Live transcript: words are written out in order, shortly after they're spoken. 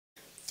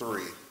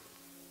43.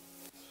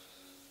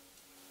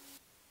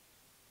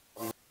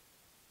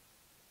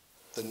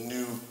 The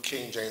New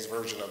King James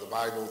Version of the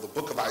Bible, the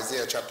book of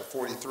Isaiah chapter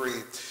 43.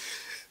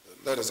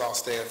 Let us all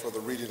stand for the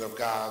reading of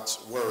God's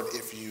word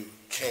if you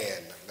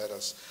can. Let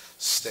us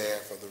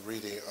stand for the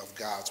reading of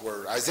God's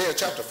word. Isaiah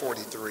chapter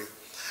 43.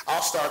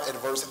 I'll start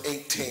at verse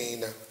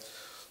 18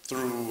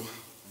 through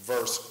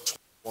verse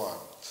 21.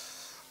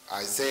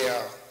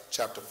 Isaiah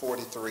chapter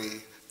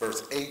 43,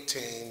 verse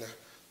 18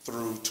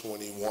 through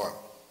 21.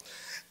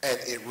 And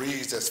it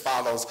reads as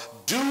follows: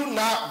 Do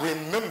not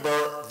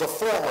remember the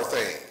former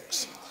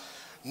things,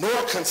 nor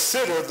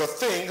consider the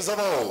things of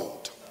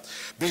old.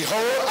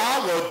 Behold, I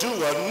will do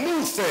a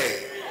new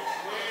thing.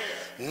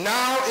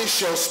 Now it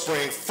shall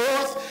spring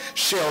forth.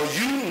 Shall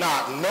you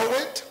not know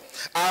it?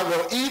 I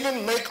will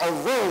even make a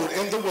road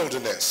in the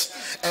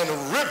wilderness and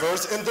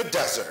rivers in the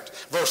desert.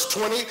 Verse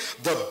 20,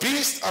 the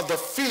beasts of the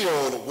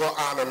field will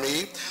honor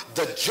me,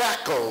 the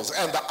jackals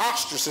and the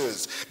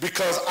ostriches,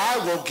 because I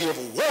will give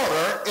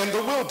water in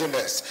the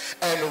wilderness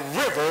and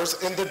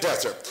rivers in the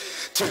desert,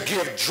 to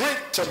give drink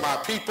to my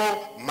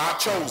people, my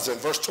chosen.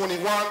 Verse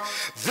 21,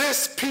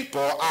 this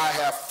people I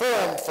have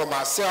formed for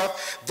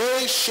myself,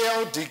 they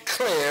shall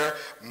declare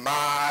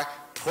my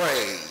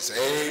praise.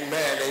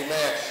 Amen,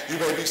 amen. You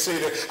may be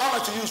seated. I'd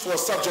like to use for a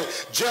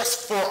subject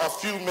just for a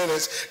few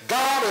minutes.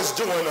 God is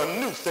doing a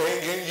new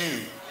thing in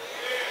you.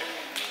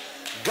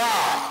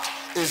 God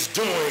is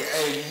doing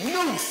a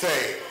new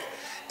thing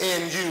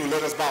in you.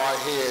 Let us bow our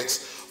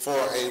heads for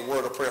a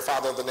word of prayer.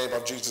 Father, in the name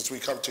of Jesus, we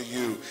come to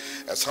you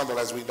as humble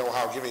as we know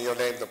how, giving your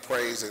name the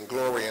praise and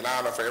glory and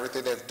honor for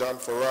everything that's done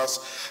for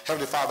us.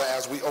 Heavenly Father,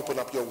 as we open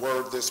up your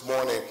word this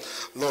morning,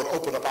 Lord,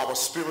 open up our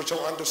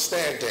spiritual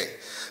understanding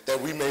that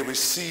we may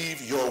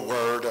receive your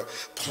word,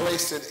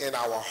 place it in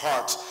our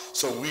hearts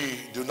so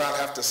we do not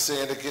have to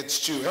sin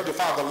against you. Heavenly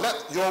Father,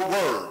 let your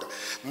word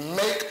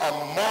make a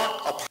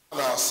mark upon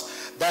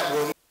us that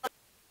will not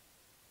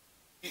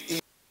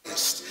be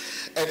erased.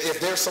 And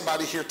if there's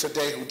somebody here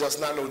today who does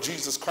not know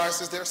Jesus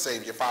Christ as their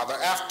Savior, Father,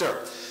 after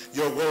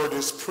your word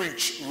is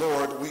preached,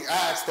 Lord, we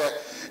ask that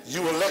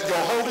you will let your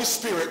Holy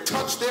Spirit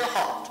touch their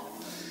heart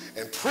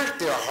and prick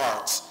their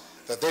hearts,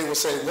 that they will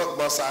say, what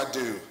must I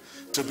do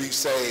to be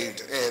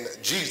saved? In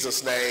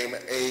Jesus' name,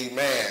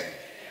 amen.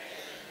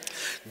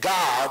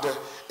 God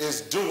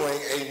is doing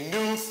a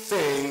new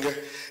thing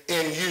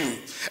in you.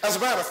 As a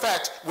matter of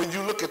fact, when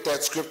you look at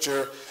that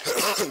scripture,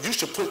 you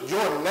should put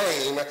your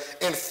name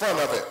in front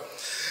of it.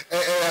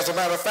 And as a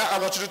matter of fact, I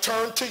want you to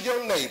turn to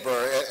your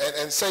neighbor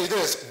and say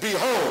this: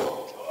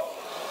 Behold,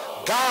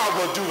 God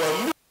will do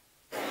a new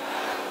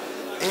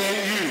thing in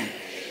you.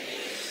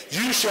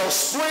 You shall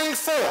spring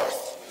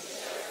forth.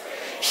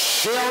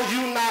 Shall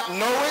you not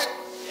know it?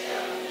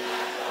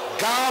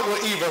 God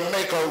will even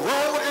make a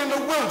road in the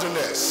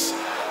wilderness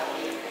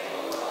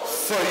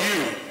for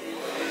you,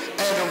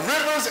 and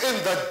rivers in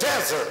the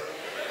desert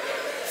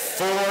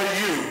for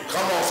you.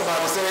 Come on,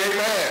 somebody say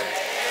amen.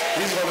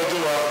 He's going to do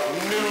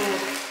a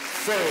new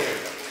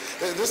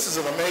thing. This is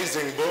an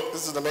amazing book.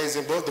 This is an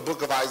amazing book, the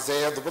book of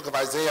Isaiah. The book of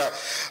Isaiah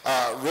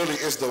really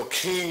is the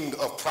king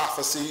of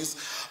prophecies.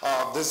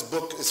 This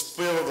book is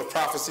filled with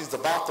prophecies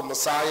about the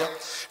Messiah.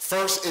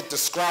 First, it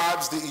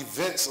describes the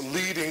events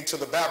leading to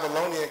the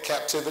Babylonian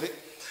captivity.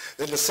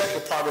 In the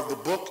second part of the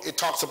book, it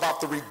talks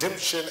about the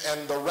redemption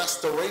and the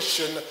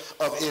restoration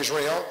of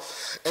Israel.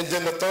 And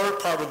then the third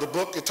part of the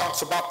book, it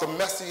talks about the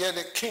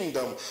Messianic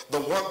kingdom, the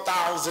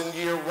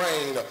 1,000-year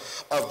reign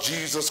of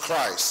Jesus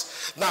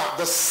Christ. Now,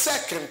 the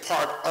second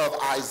part of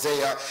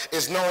Isaiah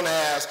is known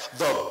as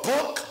the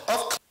Book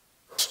of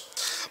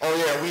Oh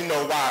yeah, we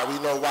know why. We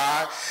know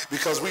why.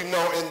 Because we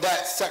know in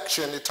that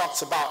section it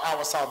talks about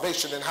our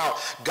salvation and how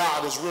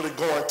God is really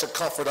going to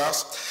comfort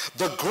us.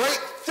 The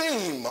great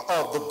theme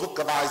of the book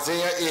of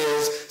Isaiah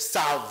is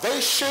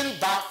salvation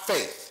by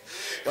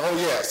faith. Oh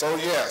yes, oh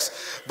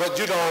yes. But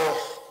you know,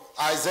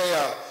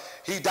 Isaiah,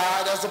 he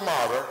died as a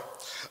martyr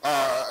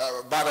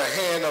by the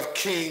hand of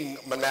King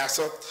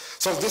Manasseh.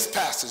 So this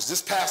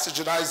passage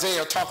in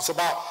Isaiah talks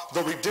about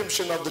the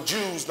redemption of the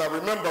Jews. Now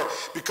remember,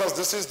 because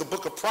this is the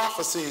book of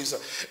prophecies,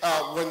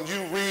 when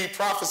you read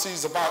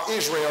prophecies about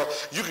Israel,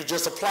 you can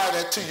just apply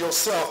that to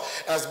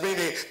yourself as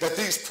meaning that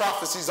these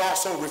prophecies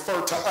also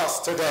refer to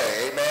us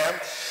today, amen?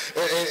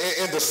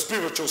 In the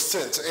spiritual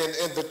sense,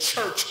 in the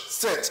church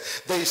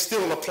sense, they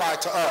still apply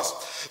to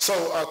us.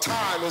 So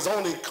time is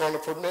only going to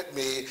permit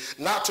me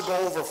not to go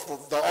over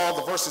all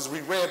the verses we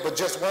read, but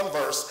just one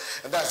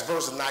verse, and that's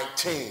verse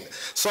 19.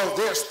 So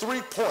there's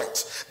 3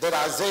 points that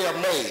Isaiah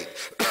made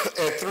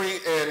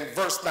in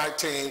verse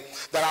 19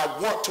 that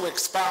I want to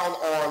expound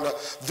on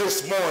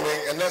this morning,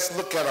 and let's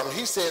look at them.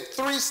 He said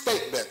 3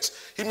 statements.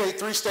 He made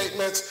 3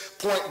 statements.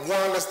 Point 1,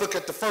 let's look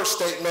at the first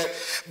statement.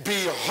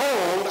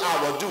 Behold,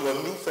 I will do a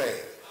new thing.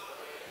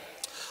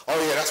 Oh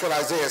yeah, that's what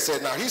Isaiah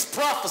said. Now he's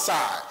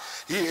prophesied.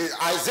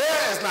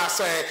 Isaiah is not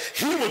saying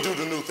he will do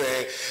the new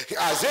thing.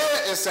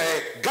 Isaiah is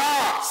saying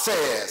God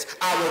says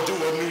I will do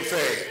a new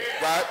thing,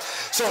 right?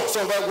 So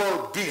that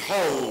word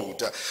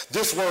behold,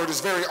 this word is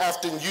very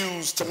often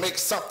used to make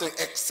something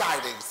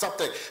exciting,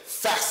 something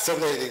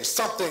fascinating,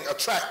 something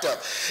attractive.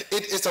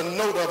 It's a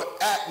note of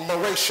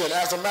admiration.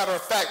 As a matter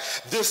of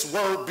fact, this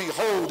word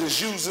behold is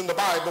used in the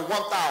Bible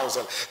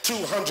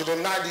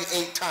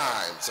 1,298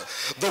 times.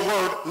 The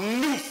word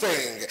new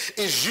thing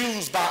is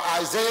used by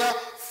Isaiah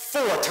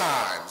 4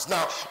 times.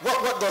 Now,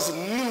 what does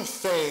new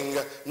thing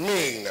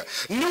mean?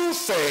 New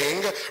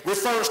thing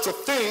refers to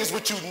things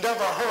which you've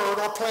never heard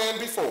or planned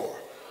before.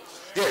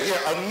 Yeah,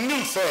 a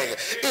new thing.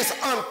 It's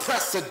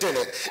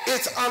unprecedented.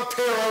 It's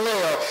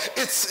unparalleled.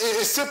 It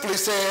simply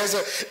says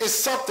it's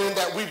something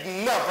that we've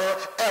never,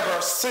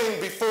 ever seen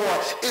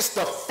before. It's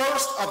the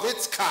first of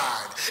its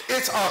kind.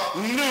 It's a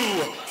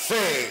new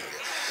thing.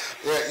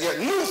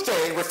 New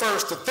thing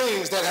refers to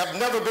things that have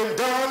never been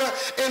done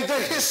in the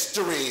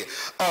history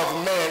of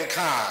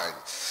mankind.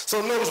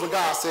 So notice what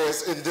God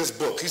says in this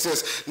book. He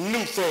says,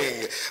 new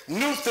thing.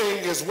 New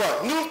thing is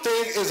what? New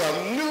thing is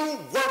a new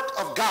work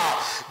of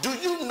God. Do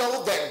you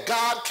know that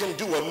God can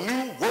do a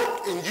new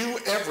work in you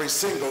every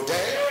single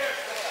day?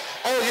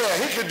 Oh yeah,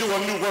 he can do a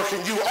new work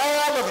in you.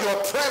 All of your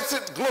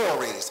present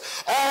glories,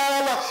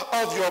 all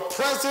of your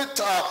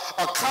present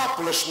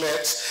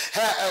accomplishments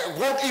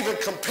won't even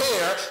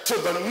compare to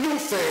the new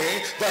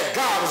thing that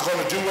God is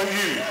going to do in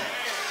you.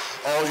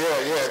 Oh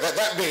yeah.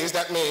 That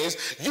means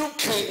you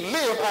can't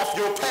live off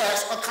your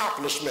past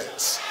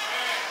accomplishments.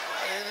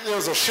 There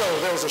was a show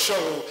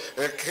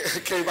that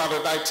came out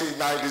in the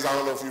 1990s. I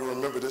don't know if you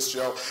remember this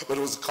show, but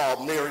it was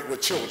called Married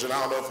with Children.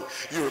 I don't know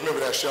if you remember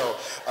that show.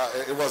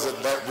 It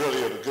wasn't that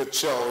really a good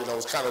show. It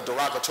was kind of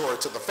derogatory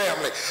to the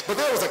family. But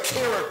there was a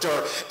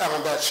character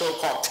on that show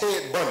called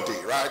Ted Bundy,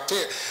 right?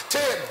 Ted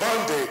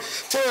Bundy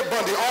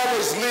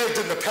always lived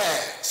in the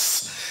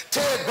past.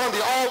 Ted Bundy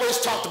always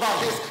talked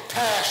about his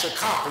past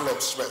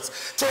accomplishments.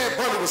 Ted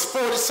Bundy was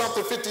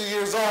 40-something, 50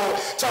 years old,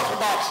 talking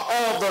about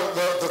all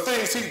the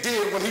things he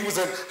did when he was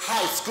in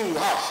high school.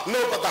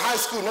 But the high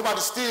school,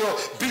 nobody still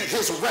beat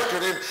his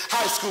record in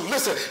high school.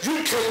 Listen,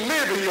 you can't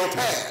live in your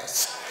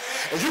past.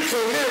 And you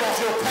can't live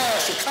off your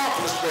past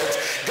accomplishments.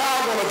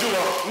 God want to do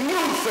a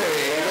new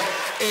thing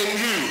in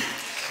you.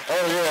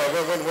 Oh yeah,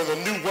 when the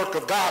new work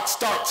of God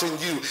starts in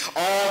you,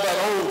 all that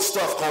old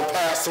stuff gonna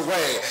pass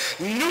away.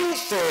 New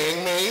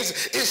thing means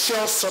it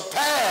shall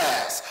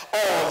surpass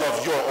all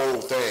of your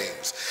old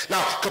things.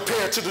 Now,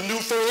 compared to the new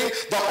thing,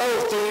 the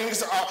old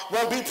things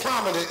won't be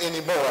prominent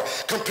anymore.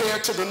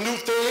 Compared to the new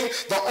thing,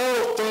 the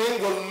old thing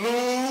will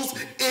lose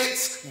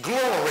its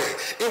glory.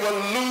 It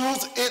will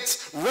lose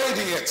its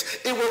radiance.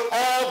 It will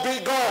all be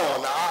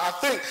gone. I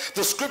think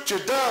the scripture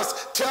does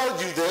tell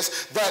you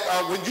this, that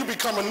when you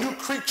become a new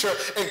creature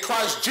in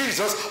Christ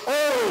Jesus,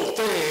 old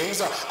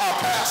things are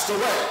passed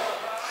away.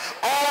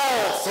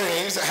 All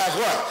things have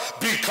what?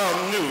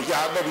 Become new.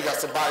 Yeah, I know we got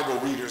some Bible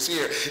readers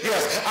here.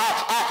 Yes,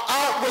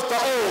 out with the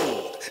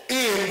old,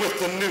 in with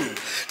the new.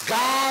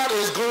 God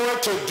is going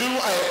to do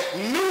a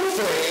new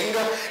thing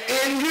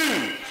in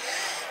you.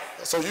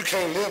 So you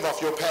can't live off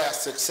your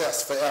past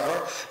success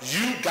forever.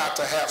 You got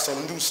to have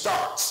some new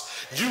starts.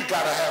 You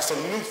got to have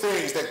some new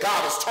things that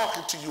God is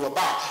talking to you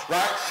about,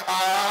 right?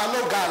 I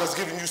know God has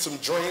given you some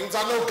dreams.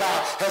 I know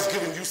God has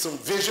given you some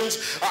visions.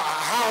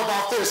 How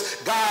about this?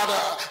 God,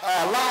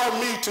 allow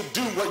me to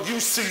do what you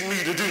see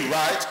me to do,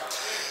 right?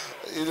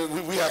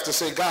 We have to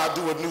say, God,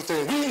 do a new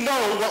thing. We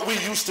know what we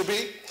used to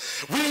be.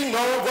 We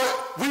know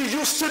what we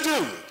used to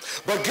do.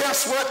 But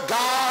guess what?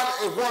 God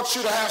wants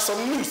you to have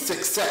some new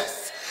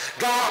success.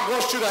 God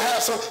wants you to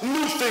have some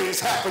new things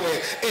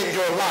happening in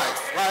your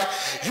life, right?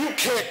 You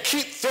can't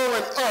keep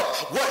throwing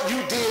up what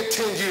you did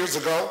 10 years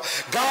ago.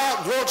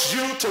 God wants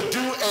you to do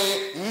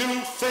a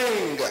new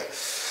thing.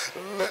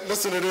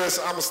 Listen to this.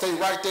 I'm going to stay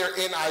right there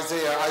in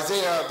Isaiah.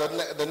 Isaiah,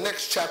 the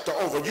next chapter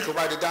over. You can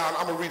write it down.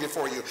 I'm going to read it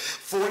for you.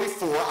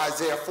 44,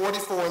 Isaiah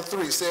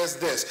 44:3 says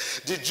this.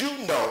 Did you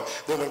know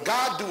that when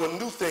God do a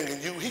new thing in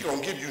you, he's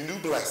going to give you new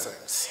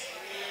blessings?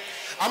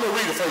 I'm going to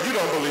read it for you. You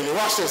don't believe me.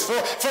 Watch this.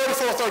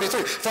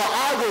 44:33. For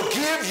I will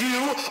give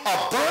you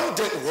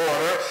abundant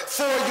water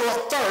for your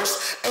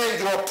thirst and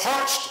your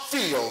parched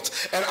fields,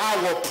 and I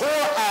will pour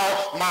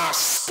out my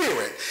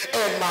spirit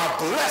and my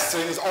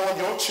blessings on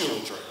your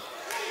children.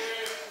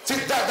 See,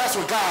 that's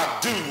what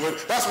God do.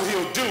 That's what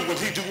he'll do when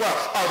he do what?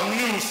 A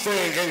new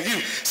thing in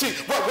you. See,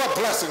 what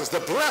blessings?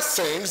 The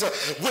blessings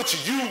which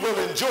you will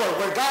enjoy.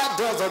 When God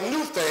does a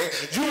new thing,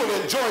 you will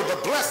enjoy the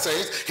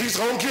blessings he's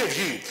going to give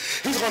you.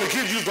 He's going to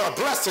give you the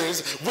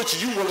blessings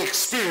which you will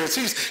experience.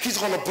 He's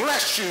going to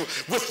bless you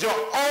with your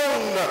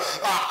own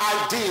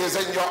ideas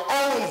and your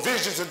own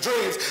visions and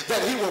dreams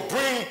that he will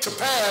bring to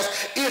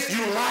pass if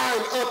you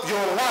line up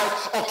your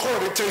life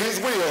according to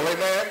his will.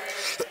 Amen?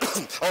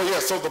 Oh yeah,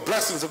 so the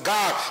blessings of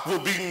God will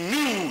be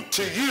new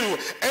to you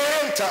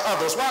and to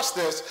others. Watch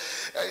this.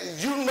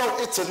 You know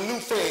it's a new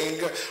thing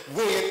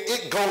when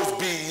it goes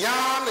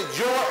beyond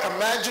your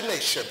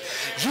imagination.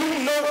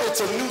 You know it's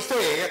a new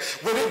thing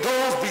when it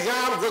goes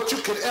beyond what you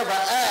could ever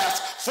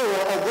ask for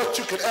or what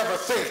you could ever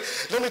think.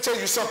 Let me tell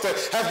you something.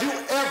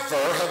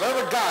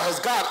 Has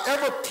God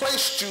ever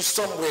placed you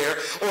somewhere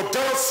or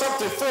done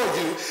something for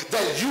you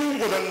that you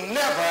would have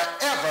never,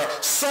 ever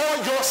saw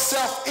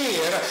yourself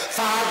in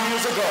 5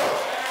 years ago?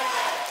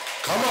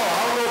 Come on, I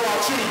don't know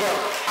about you, but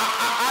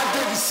I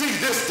didn't see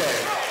this day.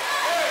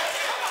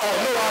 Oh,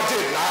 no, I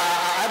didn't.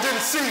 I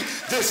didn't see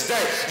this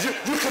day.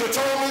 You could have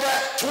told me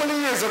that 20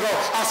 years ago.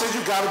 I said, you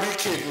got to be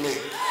kidding me.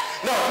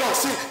 No,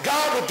 see,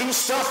 God will do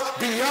stuff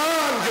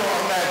beyond your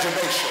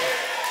imagination,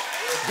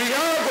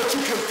 beyond what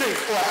you can think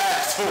or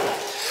ask for.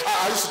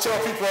 I used to tell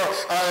people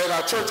in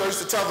our church, I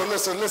used to tell them,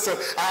 listen,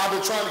 I've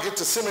been trying to get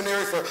to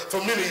seminary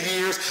for many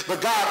years,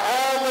 but God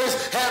always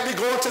had me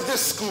going to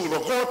this school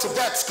or going to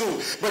that school.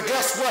 But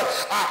guess what?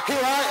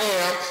 Here I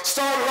am,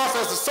 started off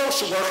as a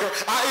social worker,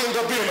 I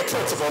ended up being a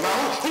principal.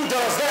 Now, who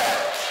does that?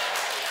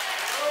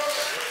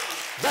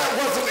 That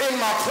wasn't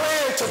in my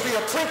plan to be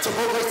a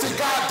principal, but see,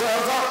 God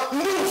does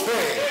a new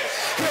thing.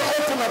 He'll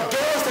open up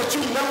doors that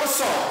you never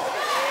saw.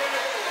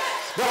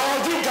 But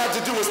all you got to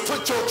do is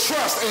put your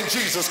trust in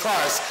Jesus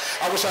Christ.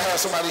 I wish I had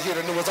somebody here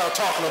that knew what I was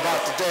talking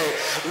about today.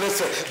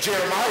 Listen,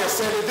 Jeremiah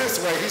said it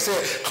this way. He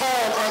said,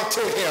 call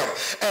unto him,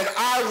 and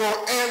I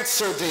will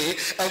answer thee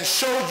and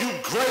show you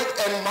great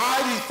and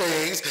mighty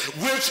things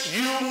which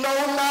you know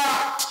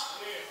not.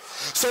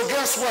 So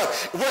guess what?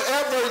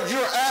 Whatever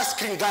you're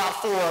asking God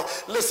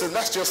for, listen,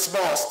 that's just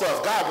small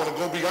stuff. God want to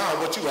go beyond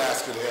what you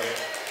asking him.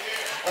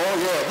 Oh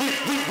yeah,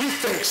 we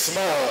think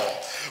small.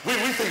 We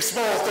think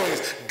small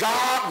things.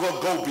 God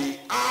will go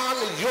beyond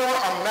your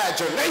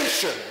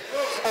imagination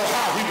on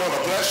how he want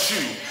to bless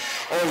you.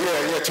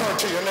 Oh yeah, turn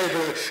to your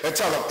neighbor and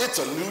tell him it's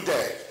a new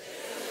day.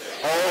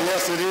 Oh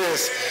yes, it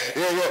is.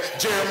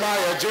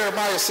 Yeah.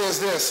 Jeremiah says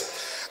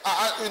this.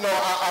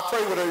 I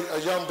pray with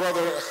a young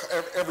brother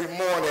every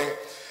morning.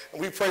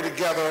 We pray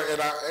together,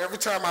 and every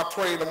time I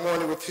pray in the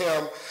morning with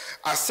him,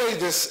 I say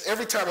this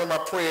every time in my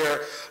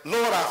prayer: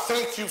 Lord, I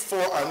thank you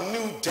for a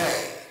new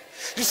day.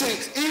 You see,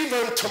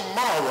 even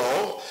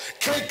tomorrow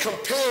can't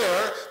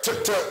compare to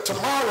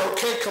tomorrow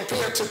can't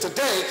compare to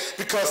today,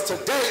 because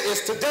today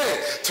is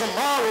today.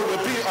 Tomorrow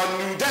will be a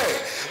new day.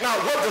 Now,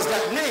 what does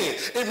that mean?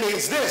 It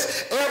means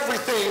this: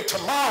 everything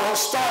tomorrow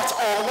starts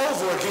all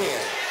over again.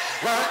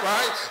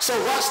 Right? So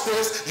watch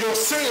this. Your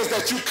sins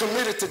that you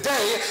committed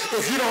today,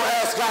 if you don't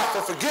ask God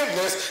for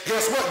forgiveness,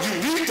 guess what? You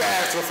need to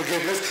ask for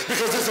forgiveness,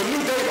 because it's a new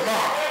day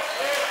tomorrow.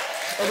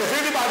 And if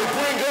anybody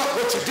bring up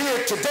what you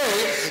did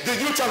today, then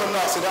you tell them,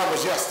 no, see, that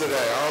was yesterday.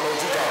 I don't know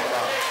what you're talking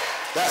about.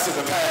 That's in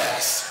the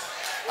past.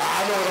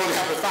 I know it only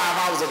happened 5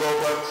 hours ago,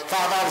 but 5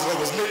 hours ago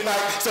was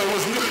midnight, so it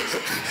was new.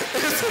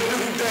 It's a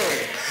new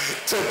day.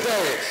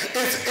 Today,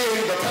 it's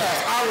in the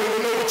past. I don't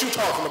even know what you're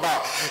talking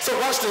about. So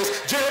watch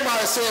this.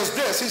 Jeremiah says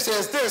this. He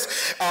says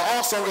this.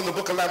 Also in the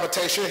book of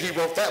Lamentation, he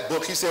wrote that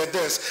book. He said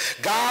this: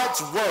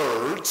 God's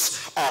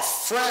words are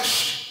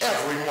fresh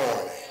every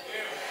morning.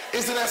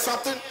 Isn't that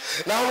something?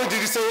 Not only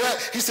did he say that,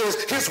 he says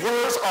his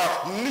words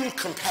are new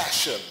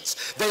compassions.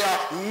 They are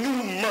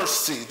new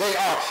mercy. They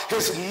are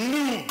his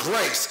new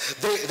grace.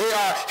 They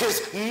are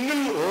his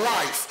new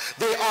life.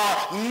 They are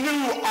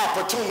new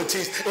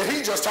opportunities. And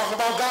he's just talking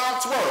about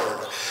God's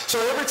word. So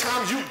every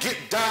time you get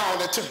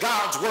down into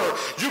God's word,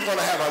 you're going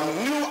to have a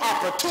new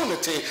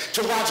opportunity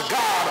to watch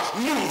God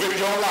move in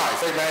your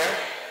life. Amen.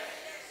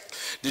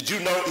 Did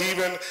you know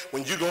even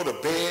when you go to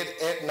bed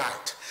at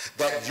night,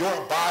 that your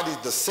body,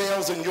 the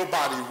cells in your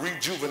body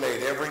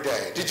rejuvenate every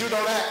day? Did you know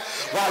that?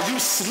 While you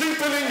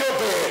sleeping in your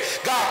bed,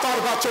 God thought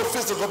about your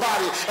physical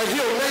body, and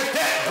he'll make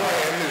that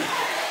brand new.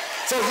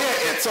 So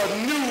yeah, it's a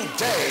new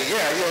day.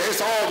 Yeah,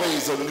 it's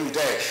always a new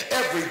day.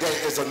 Every day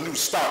is a new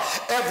start.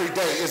 Every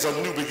day is a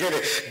new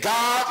beginning.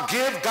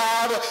 Give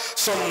God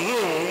some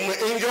room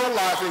in your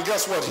life, and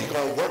guess what? He's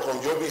going to work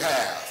on your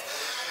behalf.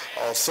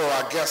 So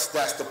I guess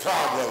that's the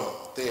problem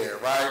there,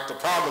 right? The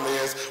problem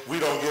is we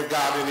don't give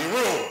God any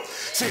room.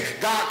 See,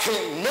 God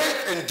can't make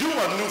and do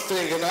a new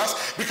thing in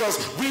us because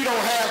we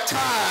don't have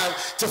time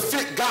to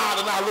fit God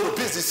in our little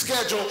busy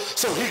schedule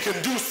so he can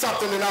do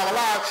something in our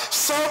lives.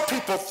 Some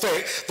people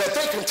think that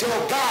they can tell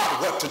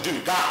God what to do.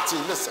 God,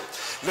 see,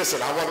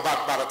 listen, I want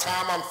by the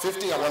time I'm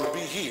 50, I want to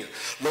be here.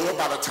 Lord,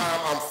 by the time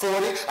I'm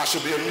 40, I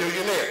should be a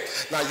millionaire.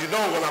 Now, you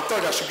know, when I'm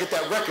 30, I should get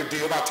that record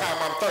deal by the time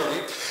I'm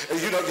 30.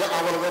 And you know, I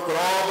want to work with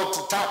all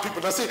the top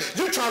people. Now, see,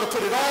 you're trying to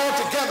put it all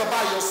together by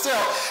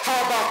yourself. How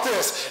about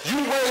this? You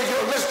wave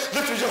your, lift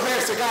your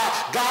hands to God.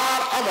 God,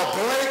 I'm a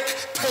blank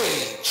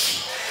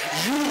page.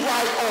 You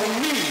write on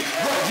me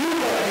what you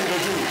want me to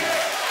do.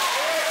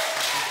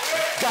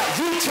 God,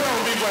 you tell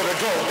me where to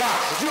go. God,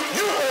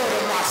 you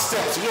order my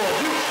steps, Lord.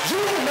 You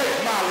make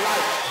my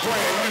life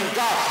brand new.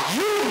 God,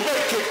 you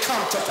make it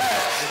come to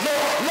pass.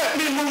 Lord, let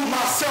me move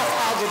myself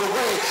out of the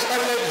way and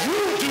let you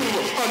do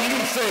a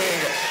new thing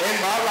in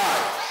my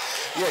life.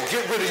 Yeah,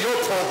 get rid of your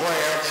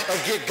program and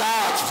get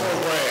God's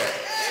program.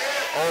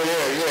 Oh,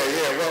 yeah.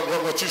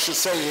 What you should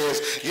say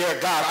is, yeah,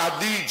 God, I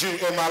need you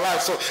in my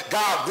life. So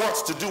God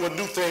wants to do a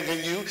new thing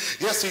in you.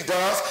 Yes, he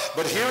does.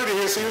 But here it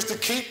is. Here's the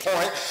key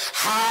point.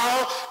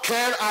 How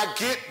can I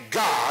get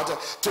God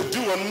to do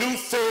a new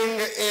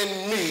thing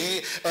in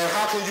me? And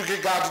how can you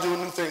get God to do a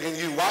new thing in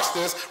you? Watch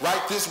this.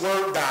 Write this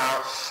word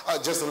down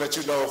just to let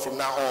you know from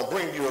now on.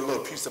 Bring you a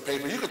little piece of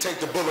paper. You can take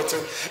the bulletin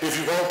if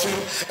you want to,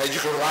 and you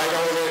can write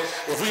on it.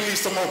 If we need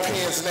some more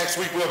pens next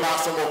week, we'll buy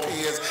some more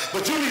pens.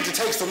 But you need to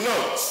take some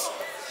notes.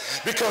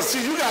 Because,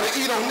 see, you got to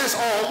eat on this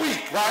all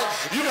week, right?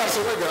 You got to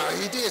say, wait a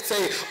minute, he did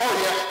say, oh,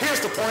 yeah,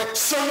 here's the point,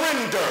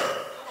 surrender.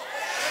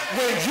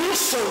 When you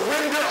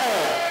surrender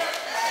all,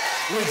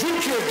 when you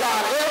give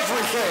God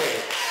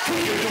everything,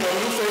 he can do a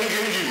new thing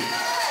in you.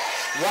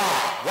 Why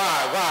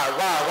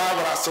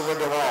would I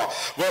surrender all?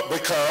 Well,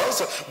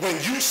 because when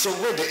you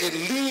surrender, it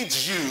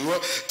leads you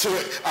to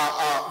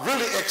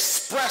really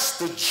express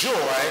the joy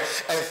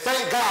and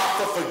thank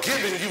God for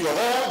forgiving you of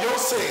all your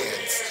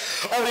sins.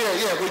 Oh,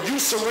 yeah. When you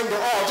surrender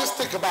all, just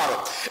think about it.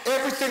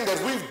 Everything that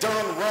we've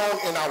done wrong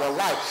in our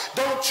life,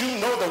 don't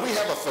you know that we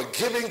have a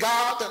forgiving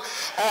God?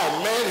 Oh,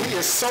 man, he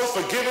is so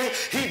forgiving.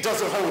 He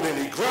doesn't hold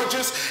any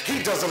grudges.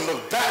 He doesn't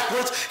look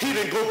backwards. He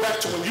didn't go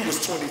back to when you was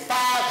 25.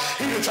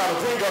 He didn't try to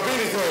bring up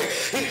anything.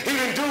 He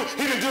didn't do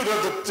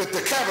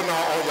the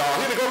Kavanaugh on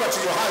y'all. He didn't go back to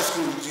your high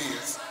school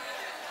years.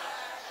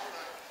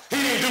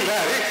 He didn't do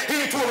that. He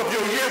didn't pull up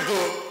your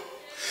yearbook.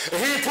 And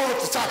he didn't pull up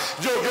the top,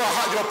 your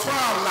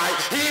prom night.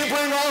 He didn't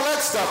bring all that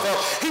stuff up.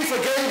 He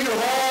forgave you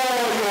of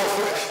all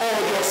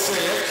your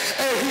sins.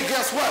 And he,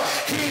 guess what?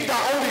 He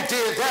not only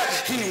did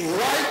that, he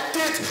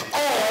wiped it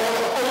all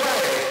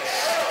away.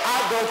 I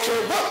don't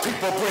care what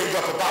people bring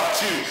up about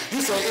you.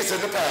 You say it's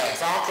in the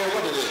past. I don't care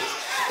what it is.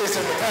 It's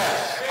in the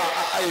past.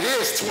 It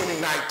is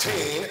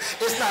 2019.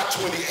 It's not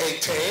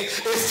 2018.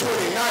 It's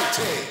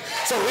 2019.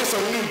 So it's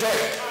a new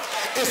day.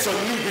 It's a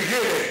new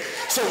beginning.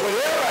 So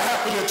whatever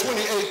happened in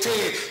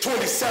 2018,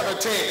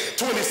 2017,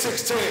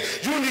 2016,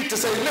 you need to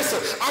say, listen,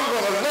 I'm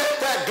going to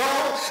let that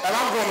go, and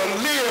I'm going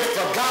to live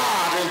for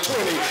God in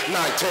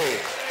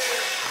 2019.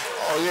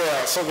 Oh,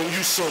 yeah. So when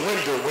you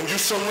surrender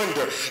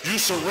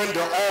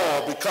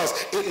all because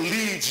it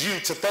leads you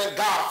to thank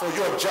God for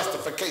your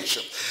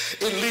justification.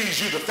 It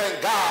leads you to thank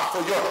God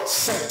for your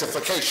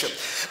sanctification.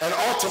 And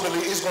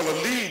ultimately, it's going to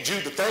lead you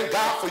to thank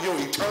God for your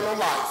eternal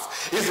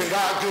life. Isn't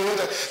God good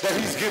that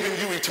he's giving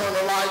you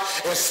eternal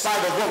life in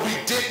spite of what we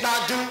did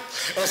not do,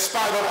 in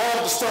spite of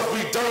all the stuff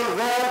we done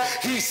wrong?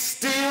 He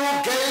still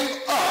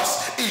gave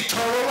us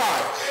eternal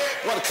life.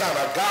 What kind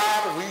of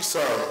God we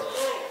serve?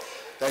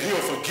 That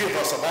he'll forgive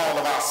us of all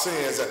of our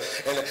sins.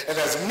 And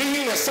as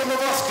mean as some of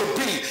us could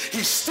be,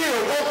 he still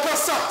woke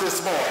us up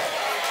this morning.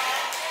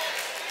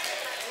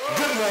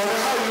 Good morning,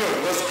 how you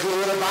doing? What's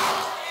good about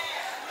it?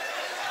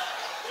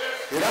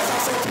 Yeah, that's how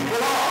some people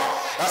are.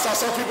 That's how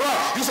some people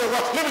are. You say,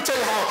 well, let me tell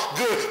you how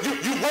good.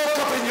 You woke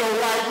up in your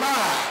right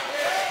mind.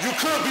 You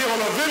could be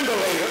on a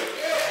ventilator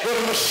with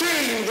a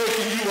machine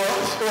waking you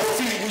up or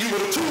feeding you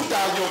with a tooth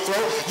down your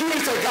throat. You need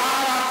to say,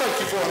 God, I thank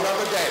you for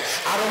another day.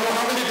 I don't know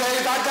how many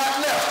days I got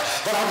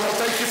left, but I'm going to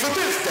thank you for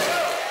this day.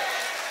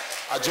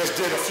 I just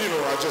did a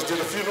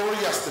funeral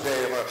yesterday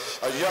of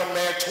a young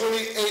man,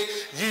 28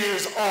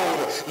 years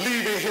old,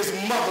 leaving his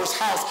mother's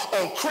house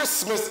on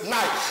Christmas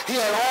night. He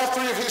had all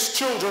three of his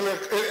children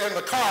in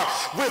the car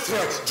with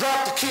him,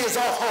 dropped the kids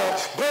off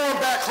home, going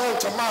back home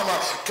to mama,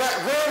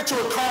 ran into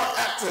a car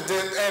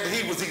accident, and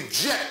he was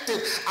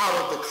ejected out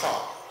of the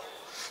car.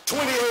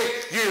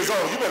 28 years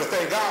old. You better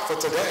thank God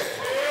for today.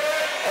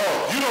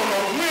 Oh, you don't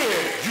know when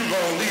you're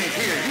going to leave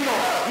here. You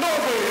don't know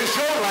when it's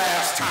your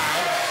last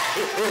time.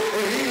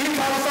 He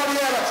probably thought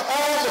he had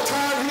all the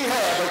time he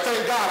had, but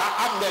thank God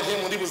I met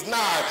him when he was 9.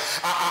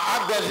 I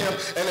met him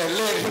and then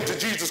led him to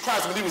Jesus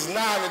Christ when he was 9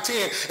 and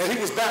 10, and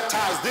he was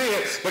baptized then.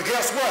 But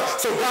guess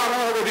what? So God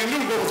already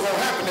knew what was going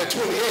to happen at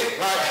 28,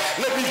 right?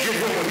 Let me get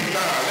him when he's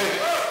 9.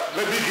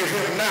 Let me get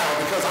him now,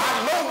 because I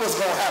know what's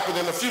going to happen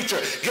in the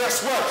future.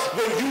 Guess what?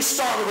 When you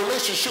start a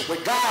relationship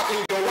with God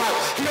in your life,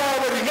 he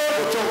already knows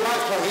what your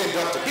life's going to end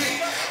up to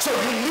be. So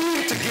you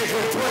need to give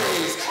him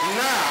praise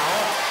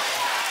now.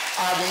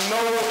 I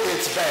know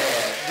it's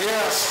bad.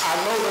 Yes, I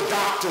know the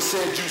doctor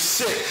said you're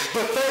sick,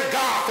 but thank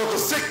God for the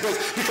sickness,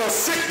 because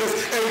sickness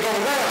ain't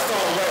gonna last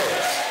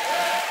always.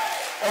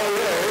 Oh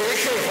yeah, it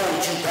can't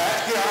hold you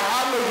back. Yeah,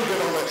 I know you've been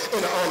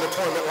in the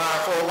unemployment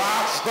line for a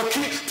while, but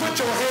put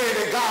your hand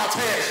in God's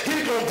hand.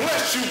 He's gonna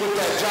bless you with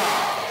that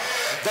job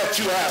that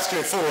you're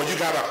asking for. You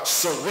gotta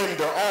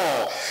surrender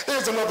all.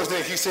 There's another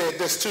thing. He said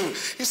this too.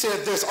 He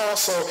said this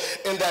also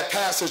in that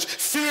passage: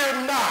 fear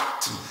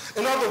not.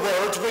 In other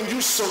words, when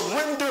you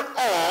surrender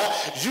all,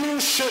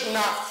 you should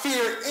not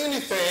fear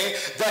anything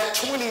that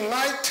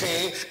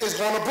 2019 is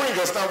going to bring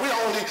us. Now, we're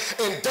only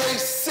in day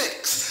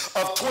 6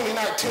 of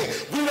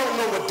 2019. We don't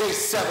know what day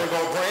 7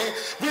 going to bring.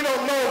 We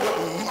don't know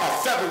what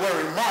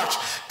February,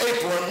 March,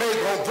 April and May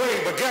gonna bring,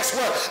 but guess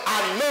what? I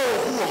know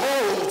who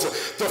holds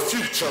the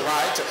future,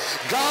 right?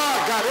 God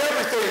got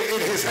everything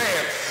in his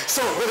hand.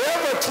 So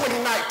whatever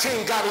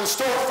 2019 got in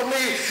store for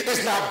me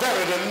is not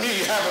better than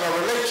me having a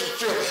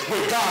relationship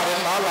with God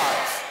in my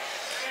life.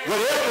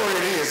 Whatever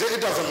it is,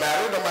 it doesn't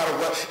matter, no matter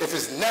what. If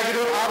it's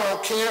negative, I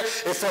don't care.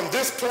 If from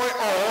this point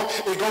on,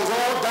 it goes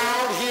all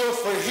downhill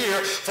for here,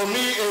 for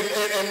me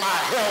and my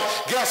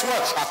health, guess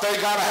what? I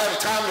thank God I had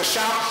time to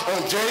shout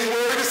on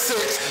January the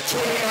 6th,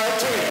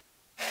 2019.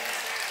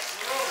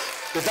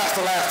 If that's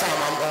the last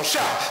time I'm going to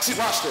shout. See,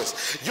 watch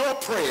this. Your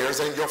prayers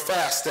and your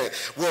fasting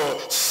will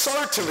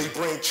certainly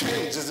bring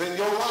changes in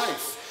your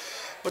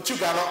life. But you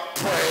got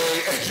to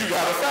pray and you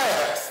got to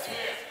fast.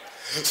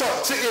 So,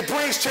 see, it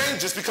brings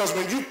changes because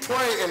when you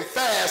pray and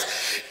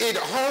fast, it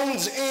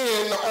hones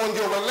in on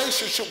your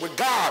relationship with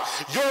God.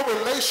 Your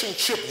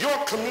relationship, your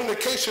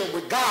communication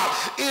with God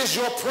is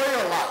your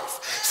prayer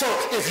life. So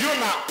if you're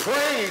not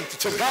praying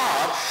to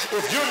God,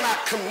 if you're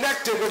not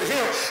connected with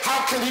him,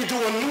 how can he do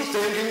a new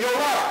thing in your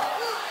life?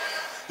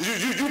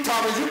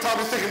 You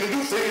probably thinking the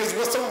new thing is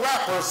what some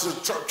rappers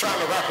are trying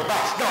to rap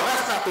about. No,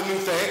 that's not the new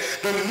thing.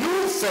 The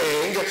new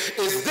thing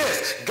is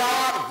this.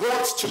 God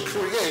wants to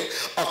create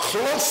a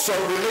closer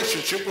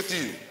relationship with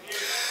you.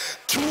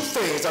 Two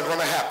things are going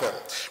to happen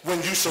when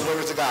you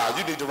surrender to God.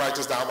 You need to write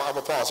this down. I'm going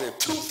to pause here.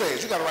 Two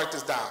things. You got to write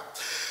this down.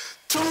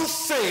 Two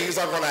things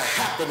are going to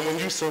happen when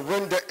you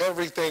surrender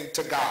everything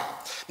to God.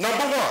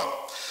 Number one,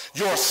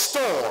 your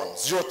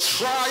storms, your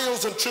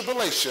trials and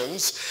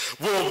tribulations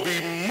will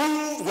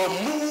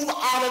move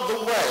out of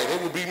the way. They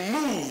will be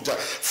moved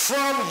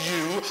from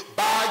you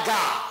by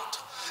God.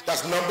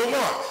 That's number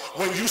one.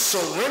 When you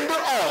surrender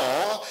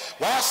all,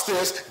 watch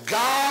this,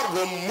 God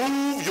will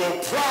move your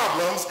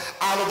problems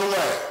out of the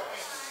way.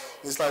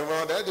 It's like,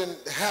 well, that didn't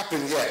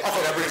happen yet.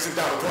 Okay, that brings it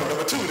down to point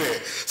number two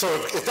then. So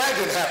if that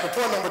didn't happen,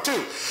 point number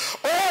two.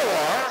 Or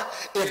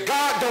if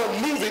God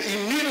don't move it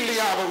immediately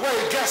out of the way,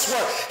 guess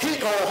what? He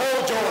gonna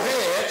hold your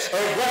hand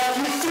and walk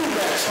you through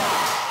that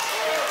trial.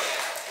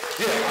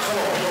 Yeah, come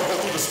on, we're gonna go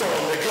through the storm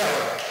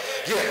together.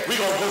 Yeah,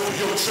 we're gonna go through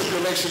your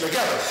tribulation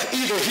together.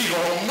 Either he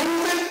gonna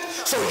move it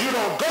so you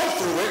don't go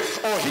through it,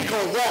 or he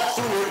gonna walk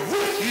through it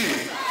with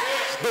you.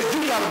 But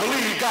you got to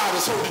believe God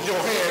is holding your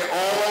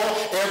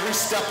hand every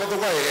step of the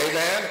way.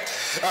 Amen.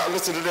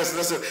 Listen to this.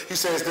 Listen. He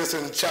says this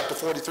in chapter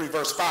 43,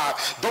 verse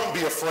 5. Don't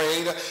be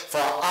afraid, for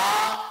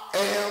I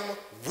am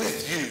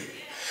with you.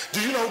 Do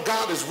you know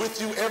God is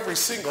with you every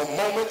single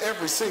moment,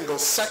 every single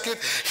second?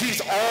 He's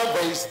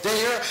always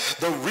there.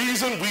 The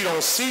reason we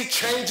don't see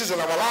changes in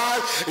our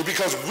lives is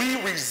because we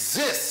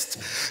resist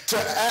to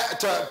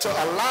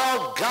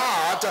allow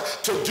God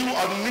to do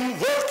a new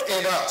work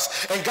in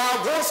us. And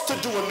God wants to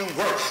do a new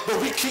work,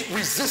 but we keep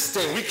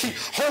resisting. We keep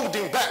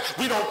holding back.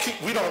 We don't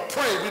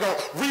pray. We don't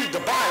read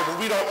the Bible.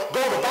 We don't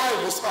go to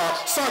Bible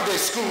Sunday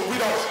school. We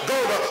don't go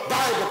to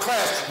Bible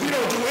class. We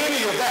don't do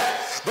any of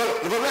that.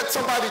 But let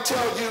somebody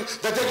tell you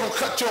that they're going to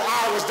cut your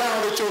hours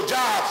down at your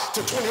job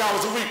to 20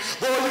 hours a week.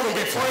 Boy, you're going to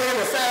be praying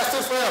and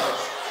fasting forever.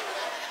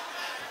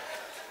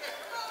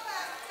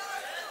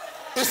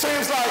 It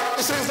seems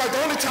like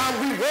the only time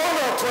we want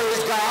to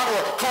praise God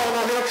or call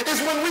on him is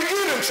when we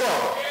get in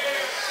trouble.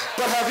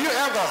 But have you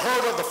ever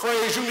heard of the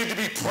phrase, you need to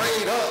be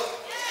prayed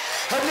up?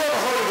 Have you ever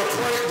heard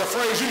of the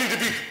phrase, you need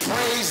to be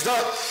praised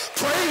up?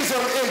 Praise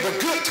him in the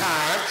good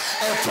time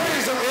and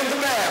praise him in the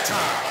bad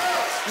time.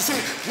 You see,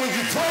 when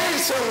you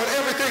praise him when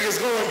everything is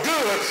going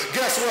good,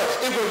 guess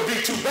what? It wouldn't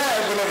be too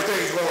bad when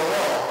everything's going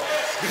wrong.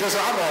 Because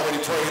I'm already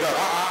prayed up.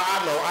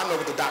 I know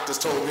what the doctors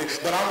told me,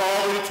 but I'm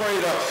already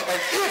prayed up. And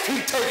if he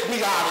takes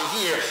me out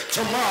of here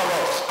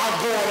tomorrow, I'm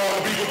going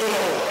on to be with the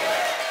Lord.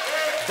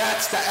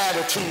 That's the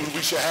attitude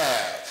we should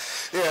have.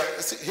 Yeah,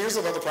 see, here's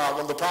another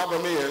problem. The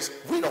problem is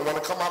we don't want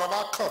to come out of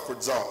our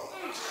comfort zone.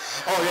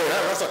 Oh,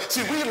 yeah, that's right.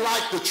 See, we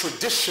like the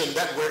tradition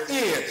that we're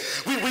in.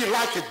 We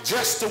like it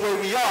just the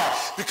way we are.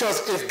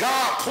 Because if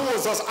God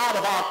pulls us out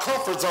of our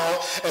comfort zone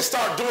and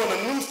start doing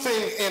a new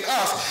thing in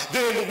us,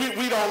 then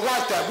we don't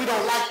like that. We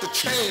don't like the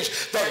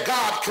change that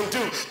God can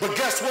do. But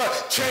guess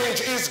what?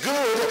 Change is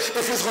good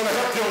if it's going to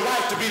help your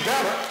life to be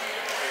better.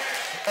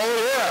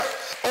 Oh, yeah.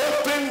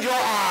 Open your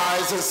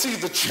eyes and see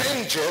the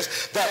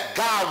changes that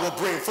God will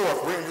bring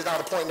forth. Bring me down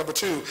to point number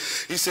two.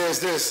 He says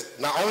this.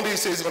 Not only he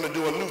says he's going to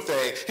do a new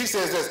thing, he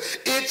says this.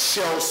 It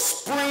shall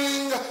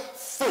spring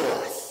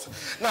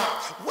forth. Now,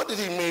 what did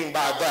he mean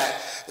by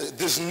that?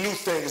 This new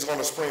thing is going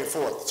to spring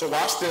forth. So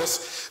watch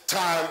this.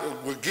 Time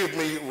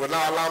will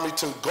not allow me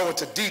to go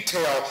into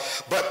detail,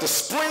 but the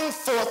spring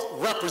forth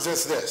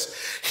represents this.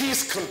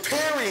 He's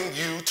comparing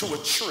you to a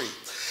tree.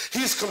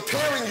 He's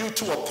comparing you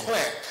to a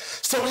plant.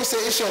 So he said,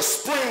 it shall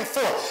spring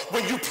forth.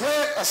 When you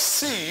plant a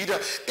seed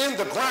in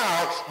the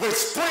ground, when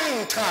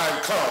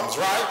springtime comes,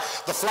 right?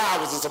 The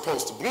flowers are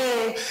supposed to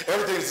bloom.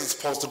 Everything is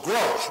supposed to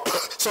grow.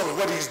 So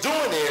what he's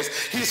doing is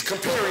he's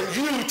comparing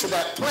you to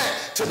that plant,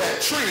 to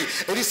that tree.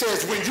 And he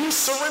says, when you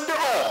surrender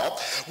all,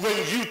 when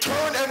you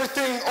turn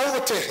everything over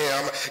to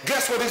him,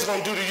 guess what he's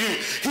going to do to you?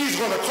 He's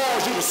going to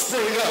cause you to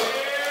spring up.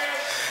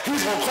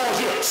 He's going to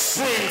cause you to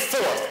spring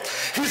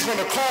forth. He's going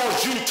to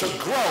cause you to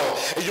grow.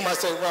 And you might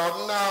say,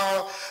 well,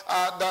 no,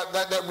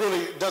 that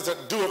really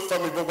doesn't do it for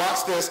me. But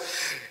watch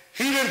this.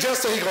 He didn't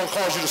just say he's going to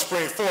cause you to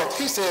spring forth.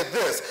 He said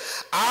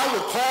this, I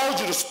will cause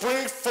you to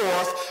spring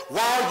forth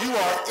while you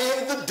are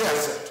in the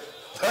desert.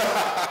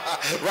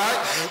 Right?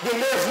 When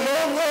there's no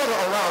water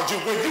around you,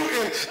 when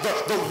you're in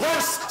the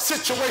worst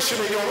situation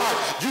in your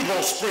life, you're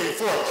going to spring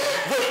forth.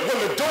 When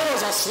the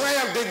doors are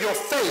slammed in your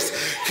face,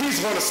 he's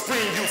going to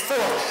spring you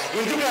forth.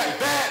 When you got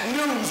bad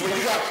news, when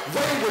you got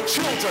wayward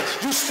children,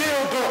 you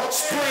still going to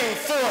spring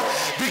forth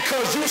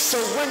because you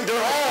surrender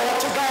all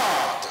to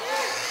God.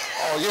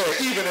 Oh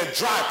yeah, even in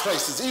dry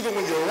places, even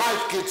when your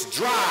life gets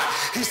dry,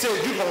 he said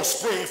you're going to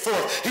spring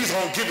forth. He's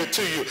going to give it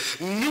to you.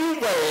 New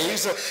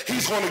ways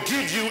he's going to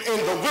give you in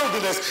the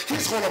wilderness.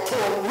 He's going to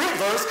pour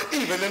rivers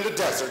even in the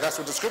desert. That's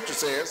what the scripture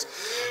says.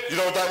 You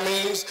know what that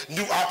means?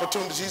 New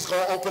opportunities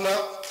going to open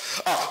up.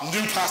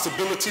 New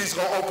possibilities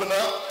going to open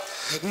up.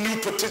 New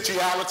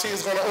potentiality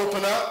is going to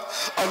open up.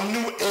 A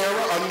new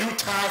era, a new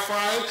time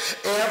frame.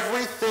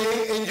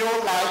 Everything in your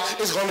life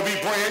is going to be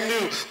brand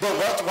new. But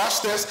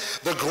watch this.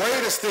 The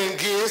greatest thing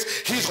is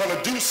he's going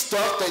to do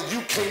stuff that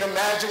you can't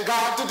imagine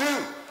God to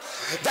do.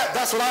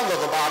 That's what I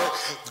love about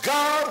it.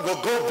 God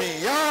will go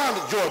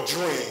beyond your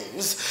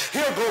dreams.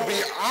 He'll go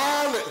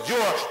beyond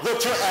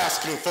what you're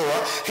asking for.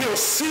 He'll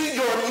see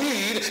your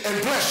need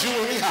and bless you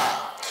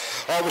anyhow.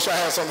 Oh, I wish I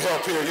had some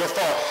help here. Your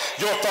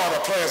thought or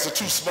plans are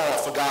too small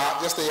for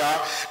God. Yes, they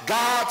are.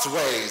 God's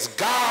ways,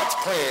 God's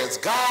plans,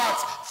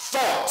 God's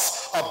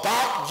thoughts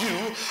about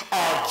you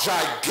are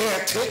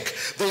gigantic.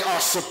 They are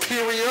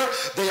superior.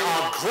 They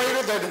are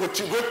greater than what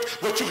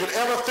you could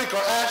ever think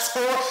or ask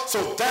for.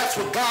 So that's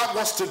what God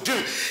wants to do.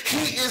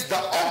 He is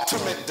the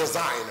ultimate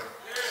designer.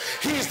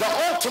 He's the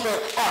ultimate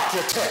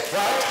architect,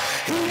 right?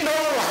 He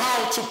knows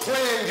how to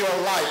plan your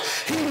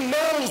life. He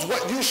knows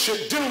what you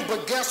should do,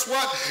 but guess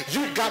what?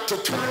 You got to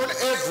turn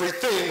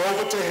everything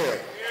over to him.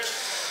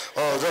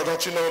 Oh,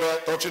 don't you know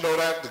that? Don't you know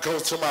that? It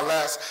goes to my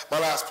last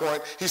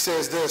point. He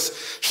says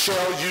this,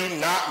 shall you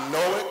not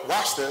know it?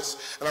 Watch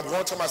this. And I'm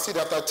going to my seat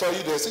after I tell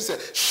you this. He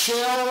said,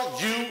 shall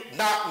you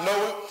not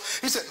know it?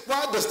 He said,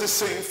 why does this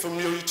seem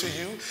familiar to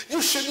you?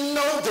 You should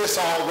know this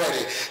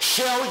already.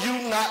 Shall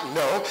you not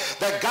know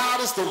that God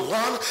is the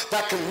one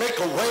that can make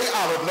a way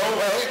out of no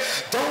way?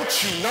 Don't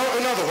you know?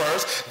 In other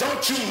words,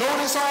 don't you know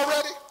this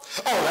already?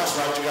 Oh, that's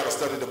right. You got to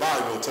study the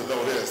Bible to know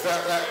this.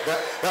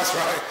 That's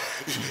right.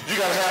 You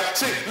got to have,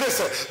 see,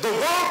 listen, the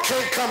world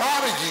can't come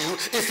out of you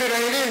if it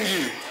ain't in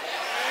you.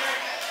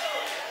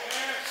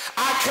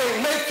 I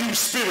can't make you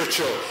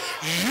spiritual.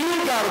 You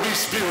got to be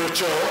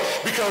spiritual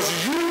because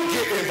you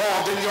get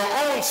involved in your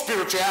own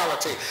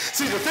spirituality.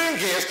 See, the thing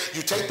is,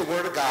 you take the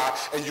word of God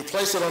and you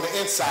place it on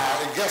the inside,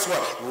 and guess what?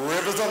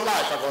 Rivers of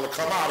life are going to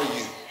come out of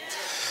you.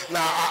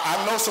 Now,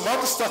 I know some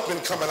other stuff been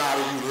coming out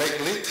of you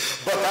lately,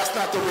 but that's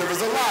not the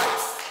rivers of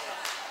life.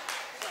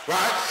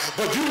 Right?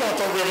 But you want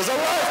the rivers of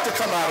life to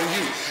come out of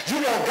you.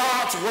 You want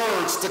God's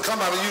words to come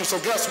out of you. So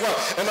guess what?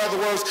 In other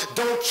words,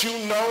 don't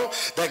you know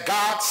that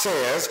God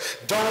says,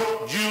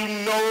 don't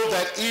you know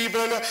that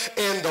even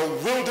in the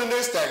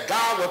wilderness that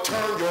God will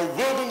turn your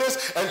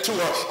wilderness into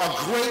a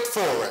great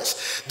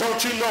forest?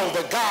 Don't you know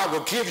that God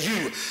will give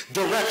you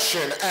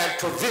direction and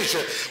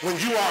provision when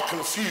you are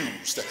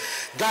confused?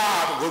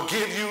 God will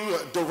give you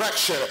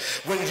direction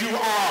when you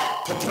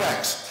are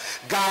perplexed.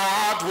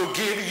 God will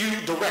give you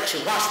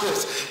direction. Watch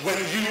this. When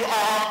you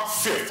are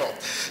fearful,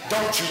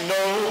 don't you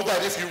know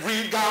that if you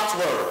read God's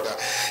word,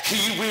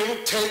 he will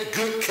take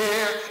good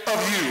care of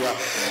you?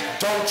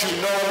 Don't you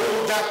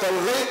know that the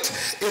late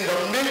in the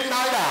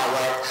midnight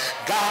hour,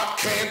 God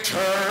can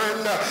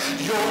turn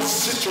your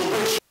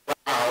situation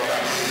around?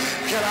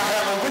 Can I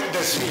have a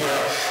witness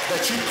here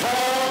that you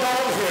called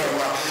on him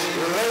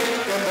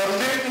late in the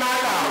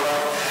midnight hour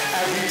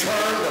and he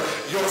turned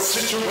your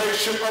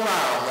situation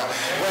around?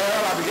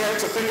 Well, I began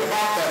to think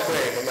about that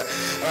thing, and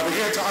I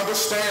began to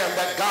understand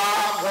that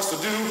God wants to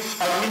do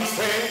a new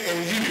thing in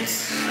you.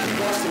 He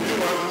wants to do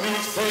a new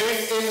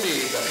thing in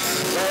me.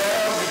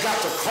 Well, you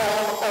got to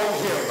call on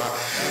him.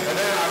 And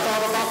then I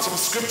thought about some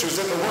scriptures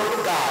in the Word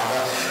of God.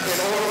 In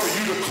order for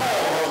you to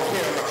call on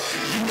him,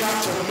 you got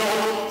to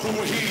know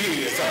who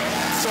he is.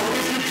 So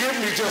if you give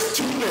me just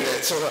 2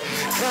 minutes,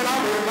 can I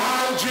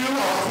remind you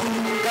of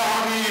who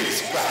God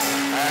is?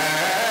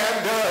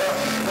 And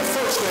the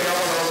first thing I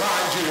want to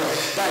remind you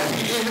that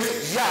he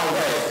is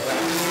Yahweh.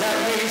 That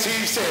means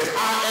he says,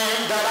 I am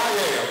that I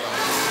am.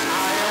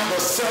 I am the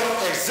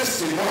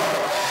self-existing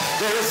one.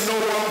 There is no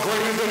one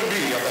greater than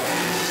me.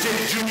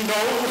 Did you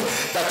know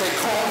that they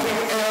call him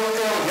El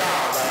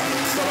Elyon,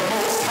 the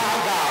Most High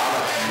God?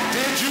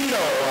 Did you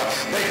know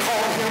they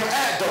call him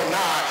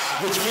Adonai,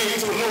 which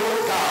means the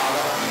Lord God?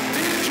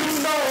 Did you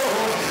know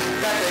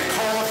that they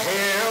call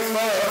him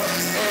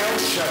El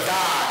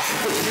Shaddai,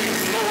 which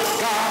means Lord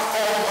God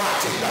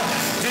Almighty?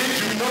 Did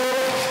you know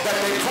that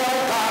they call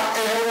God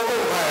El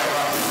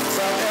Olam,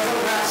 the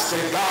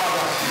everlasting God?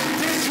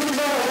 Did you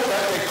know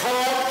that they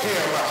call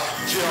him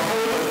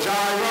Jehovah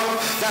Jireh?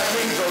 That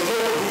means the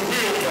Lord who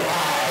will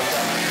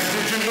provide.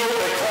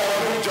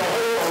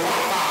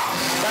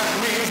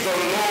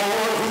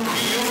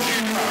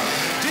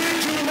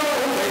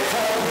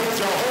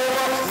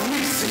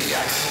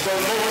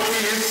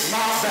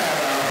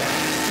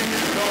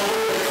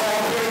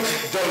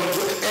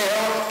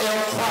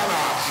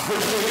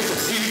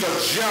 He's a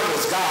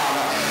jealous God.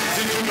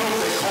 Did you know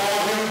they call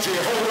him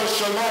Jehovah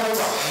Shalom?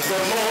 The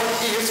Lord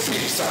is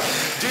peace.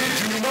 Did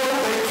you know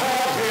they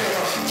call him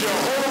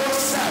Jehovah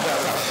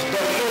Sabbath?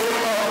 The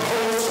Lord of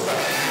hosts.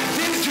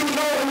 Did you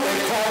know they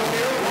call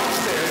him, watch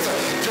this,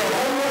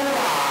 Jehovah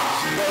Ra?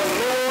 The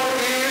Lord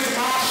is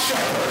my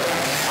shepherd.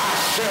 I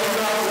shall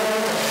not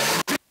want.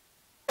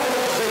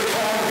 They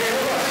call him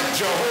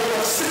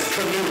Jehovah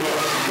Sitkanu.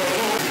 The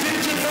Lord. Did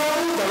you know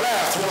the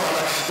last one?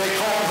 They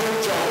call him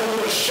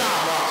Jehovah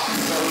Shammah.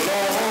 The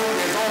Lord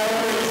is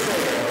always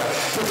there.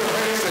 Put your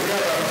hands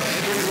together.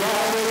 He's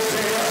always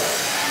there.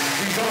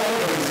 He's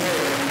always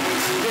there.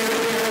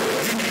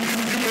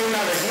 You may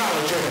not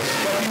acknowledge him,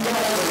 but he's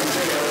always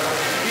there.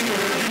 Even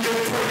if you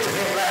didn't pray to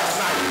him last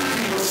night,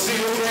 he was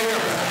still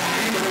there.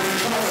 Even if you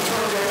tried to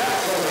turn your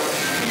back on him,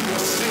 he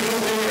was still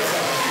there.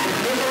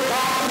 Remember,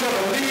 God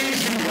never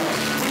leaves you.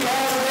 We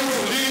always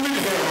leave in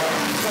him.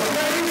 But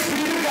thanks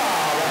be to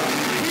God.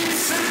 He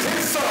sent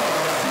his son,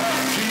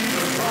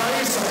 Jesus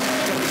Christ,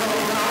 to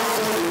come down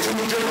for the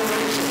 2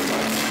 generations.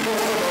 For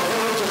the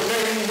Virgin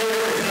named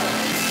Mary.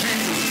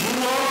 Jesus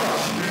grew up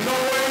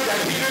knowing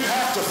that he didn't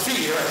have to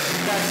fear,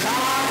 that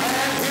God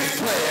had his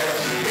plan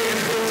in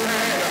his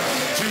hand.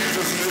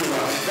 Jesus knew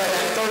that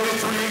at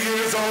 33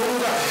 years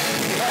old,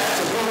 he had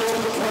to go to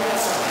the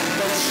cross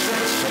that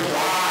stretched him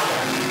wide,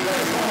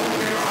 that hung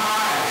him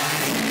high.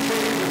 He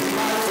gave his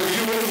life for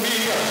you and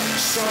me.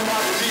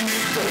 Somebody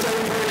needs to say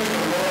praise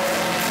the Lord.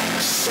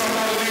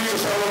 Somebody needs to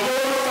say,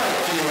 Lord,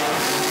 thank you.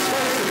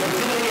 Thank you for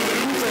doing the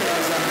new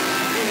things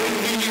in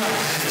me.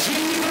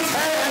 Jesus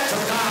had to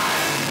die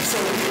so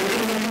he could do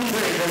the new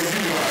thing in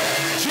you.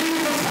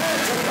 Jesus had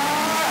to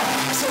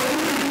die so he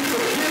could be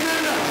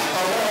forgiven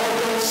of all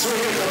those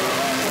sins.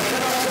 But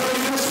can I tell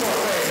you this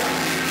one thing?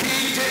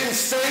 He didn't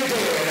stay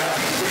dead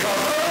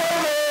because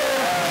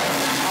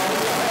I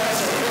would have had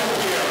some help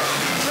here.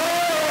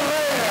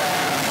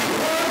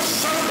 One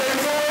Sunday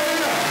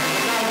morning,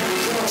 now you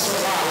tell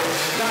somebody,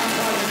 that's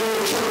why you go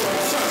to church on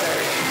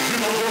Sunday. You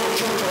don't go to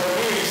church on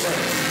Wednesday.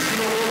 You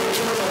don't go to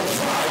church on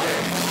Friday.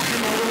 You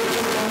don't go to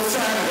church on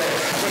Saturday.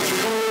 But you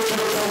go to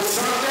church on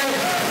Sunday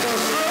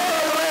because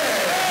early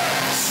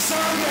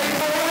Sunday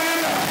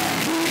morning,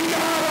 he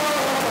got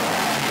up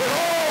with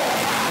all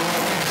power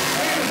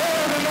in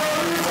heaven and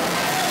earth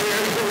in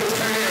his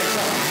hands.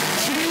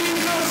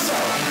 Jesus,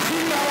 he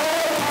got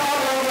all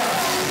power.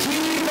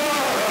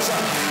 Jesus,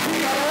 he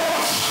got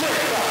all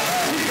strength.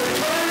 He can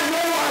turn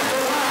your life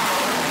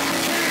around.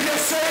 Can you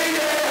say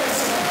yes?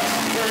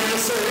 Can you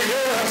say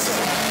yes?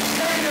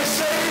 Can you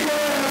say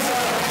yes?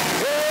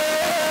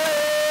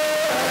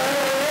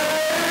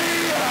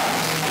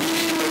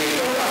 He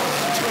will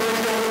turn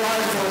your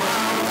life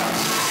around.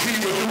 He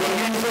will do a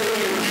new thing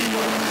in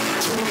you.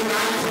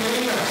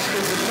 2019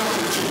 is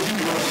nothing to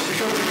you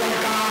because you got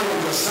God on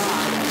your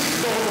side.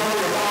 Don't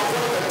worry about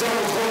what the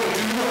devil's going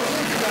to do.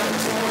 You got to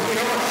tell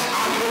him,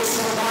 I know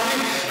somebody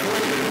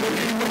greater than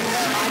you.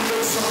 I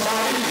know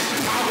somebody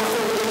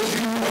powerful than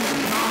you.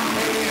 My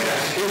hand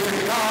is in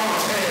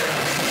God's hand.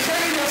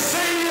 Can you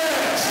say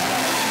yes?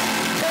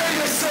 Can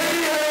you say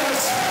yes?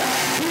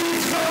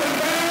 He's coming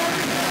back.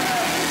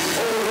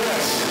 Oh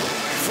yes,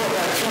 for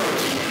that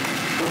church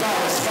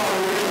without us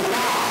following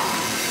God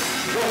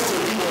wants to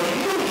do a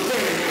new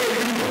thing. Hey,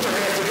 you put your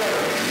hands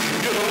together.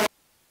 Give a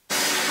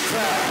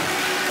clap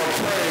of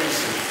praise.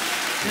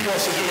 He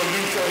wants to do a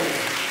new thing.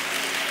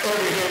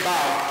 Every head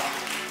bowed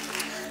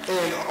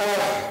and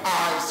all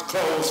eyes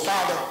closed.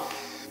 Father,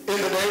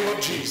 in the name of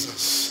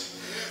Jesus,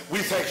 we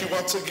thank you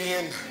once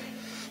again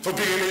for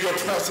being in your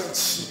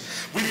presence.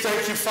 We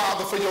thank you,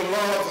 Father, for your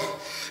love,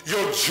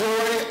 your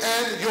joy,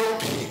 and your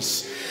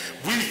peace.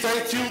 We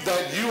thank you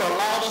that you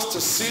allowed us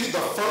to see the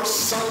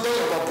first Sunday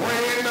of a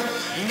brand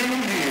new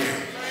year.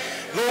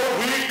 Lord,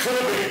 we could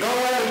have been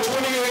gone in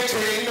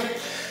 2018.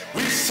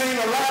 We've seen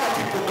a lot of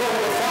people go,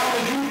 but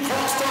Father, you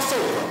crossed us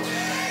over.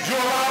 You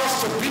allowed us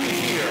to be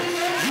here.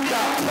 You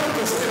got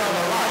purpose in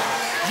our life.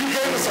 You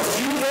gave us a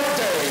few more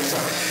days.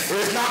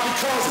 It's not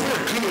because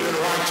we're good and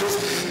righteous,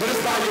 but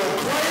it's by your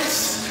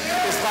grace,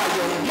 it's by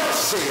your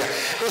mercy,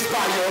 it's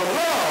by your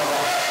love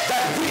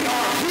that we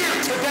are here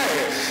today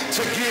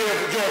to give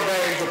your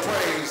name the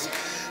praise.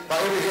 While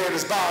every head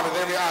is bowed and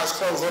every eye is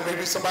closed, there may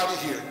be somebody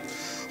here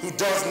who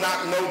does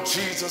not know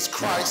Jesus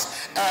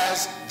Christ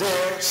as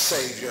their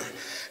Savior.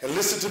 And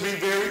listen to me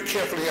very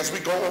carefully as we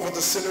go over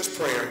the sinner's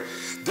prayer.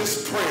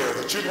 This prayer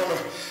that you're going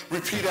to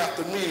repeat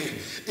after me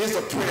is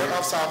a prayer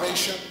of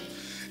salvation.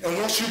 And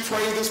once you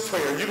pray this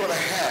prayer, you're going to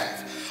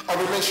have a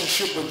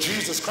relationship with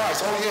Jesus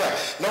Christ. Oh yeah,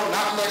 no,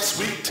 not next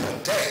week,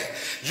 today.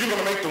 You're going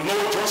to make the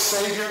Lord your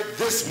Savior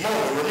this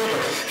moment.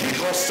 Remember, he's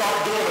going to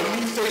start doing a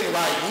new thing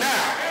right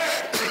now.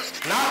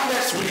 Not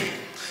next week.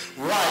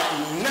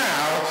 Right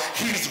now,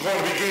 he's going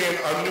to begin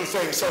a new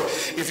thing. So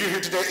if you're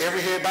here today,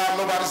 every head bowed,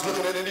 nobody's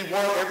looking at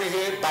anyone, every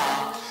head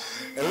bowed.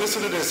 And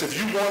listen to this. If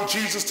you want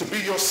Jesus to be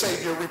your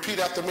Savior, repeat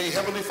after me.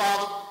 Heavenly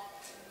Father,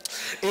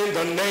 in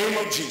the name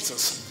of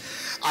Jesus,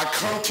 I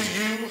come to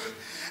you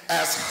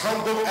as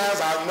humble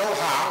as I know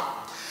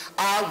how.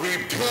 I I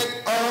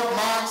repent of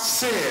my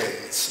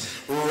sins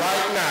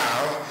right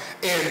now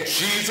in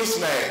Jesus'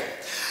 name.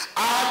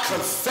 I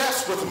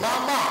confess with my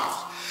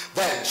mouth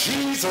that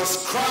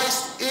Jesus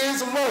Christ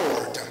is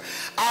Lord.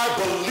 I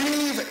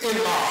believe in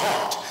my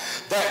heart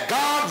that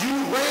God,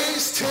 you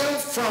raised him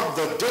from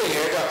the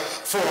dead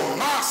for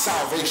my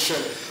salvation,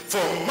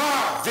 for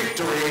my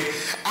victory.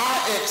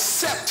 I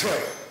accept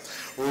him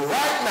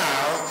right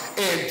now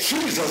in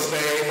Jesus'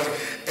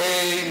 name.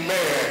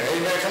 Amen.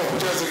 Amen. Come on,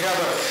 put your hands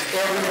together.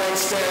 Everyone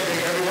standing.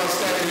 Everyone standing.